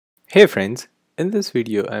Hey friends, in this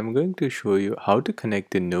video I'm going to show you how to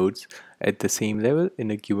connect the nodes at the same level in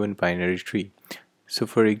a given binary tree. So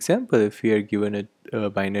for example, if we are given a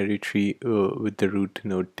binary tree with the root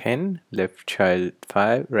node 10, left child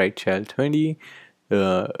 5, right child 20,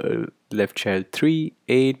 left child 3,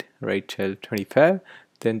 8, right child 25,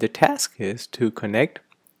 then the task is to connect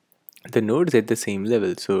the nodes at the same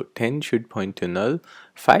level. So 10 should point to null,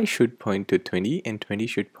 5 should point to 20, and 20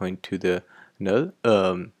 should point to the null.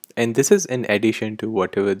 And this is in addition to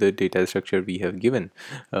whatever the data structure we have given.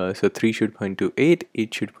 So 3 should point to 8,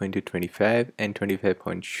 8 should point to 25, and 25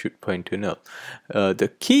 should point to null.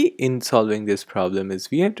 The key in solving this problem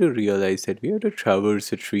is we have to realize that we have to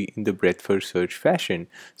traverse a tree in the breadth first search fashion.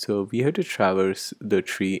 So we have to traverse the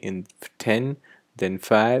tree in 10, then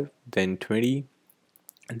 5, then 20,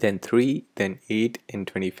 then 3, then 8 and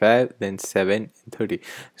 25, then 7 and 30.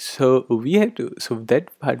 So that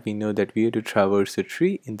part we know that we have to traverse the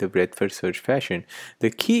tree in the breadth first search fashion. The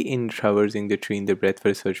key in traversing the tree in the breadth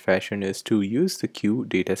first search fashion is to use the queue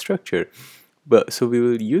data structure. So we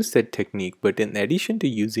will use that technique, but in addition to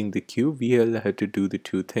using the queue, we will have to do the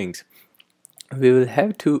two things. We will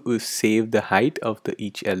have to save the height of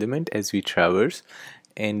each element as we traverse,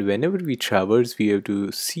 and whenever we traverse we have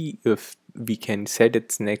to see if we can set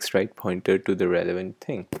its next right pointer to the relevant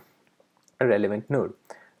node.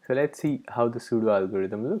 So let's see how the pseudo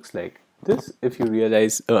algorithm looks like. This, if you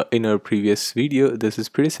realize in our previous video, this is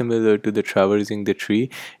pretty similar to the traversing the tree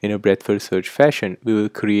in a breadth first search fashion. We will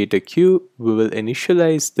create a queue, we will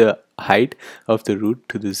initialize the height of the root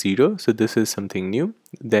to the 0, so this is something new.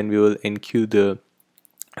 Then we will enqueue the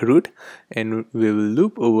root and we will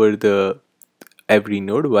loop over the every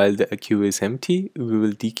node while the queue is empty. We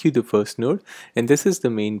will dequeue the first node, and this is the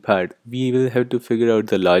main part. We will have to figure out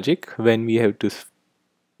the logic when we have to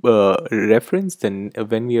reference, then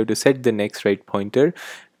when we have to set the next right pointer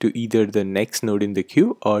to either the next node in the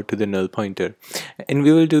queue or to the null pointer. And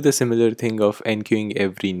we will do the similar thing of enqueuing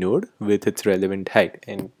every node with its relevant height.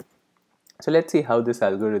 And so let's see how this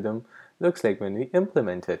algorithm looks like when we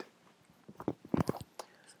implement it.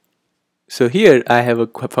 So here I have a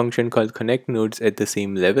function called connect nodes at the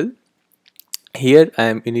same level. Here I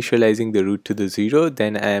am initializing the root to the 0,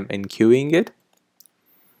 then I am enqueuing it,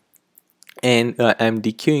 and I am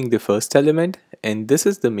dequeuing the first element. And this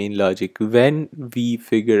is the main logic when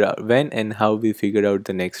and how we figure out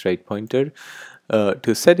the next right pointer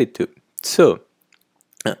to set it to. So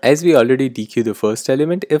as we already dequeue the first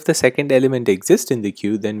element, if the second element exists in the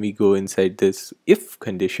queue, then we go inside this if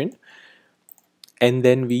condition, and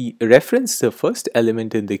then we reference the first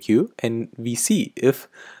element in the queue, and we see if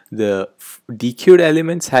the dequeued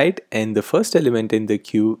element's height and the first element in the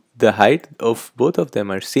queue, the height of both of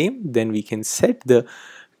them are same, then we can set the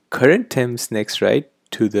current temp's next right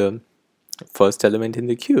to the first element in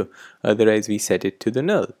the queue. Otherwise we set it to the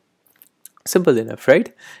null. Simple enough,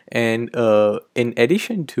 right? And in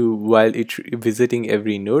addition to, while it visiting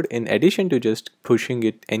every node, in addition to just pushing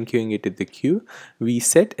it, enqueuing it to the queue, we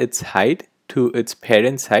set its height to its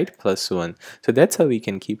parent's height plus 1. So that's how we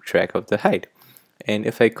can keep track of the height. And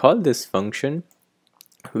if I call this function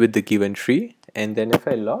with the given tree, and then if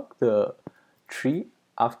I log the tree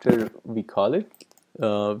after we call it,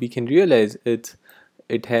 we can realize it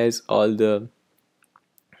has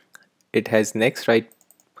next right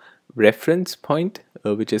reference point,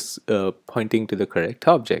 which is pointing to the correct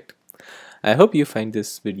object. I hope you find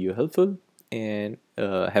this video helpful, and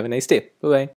have a nice day. Bye bye.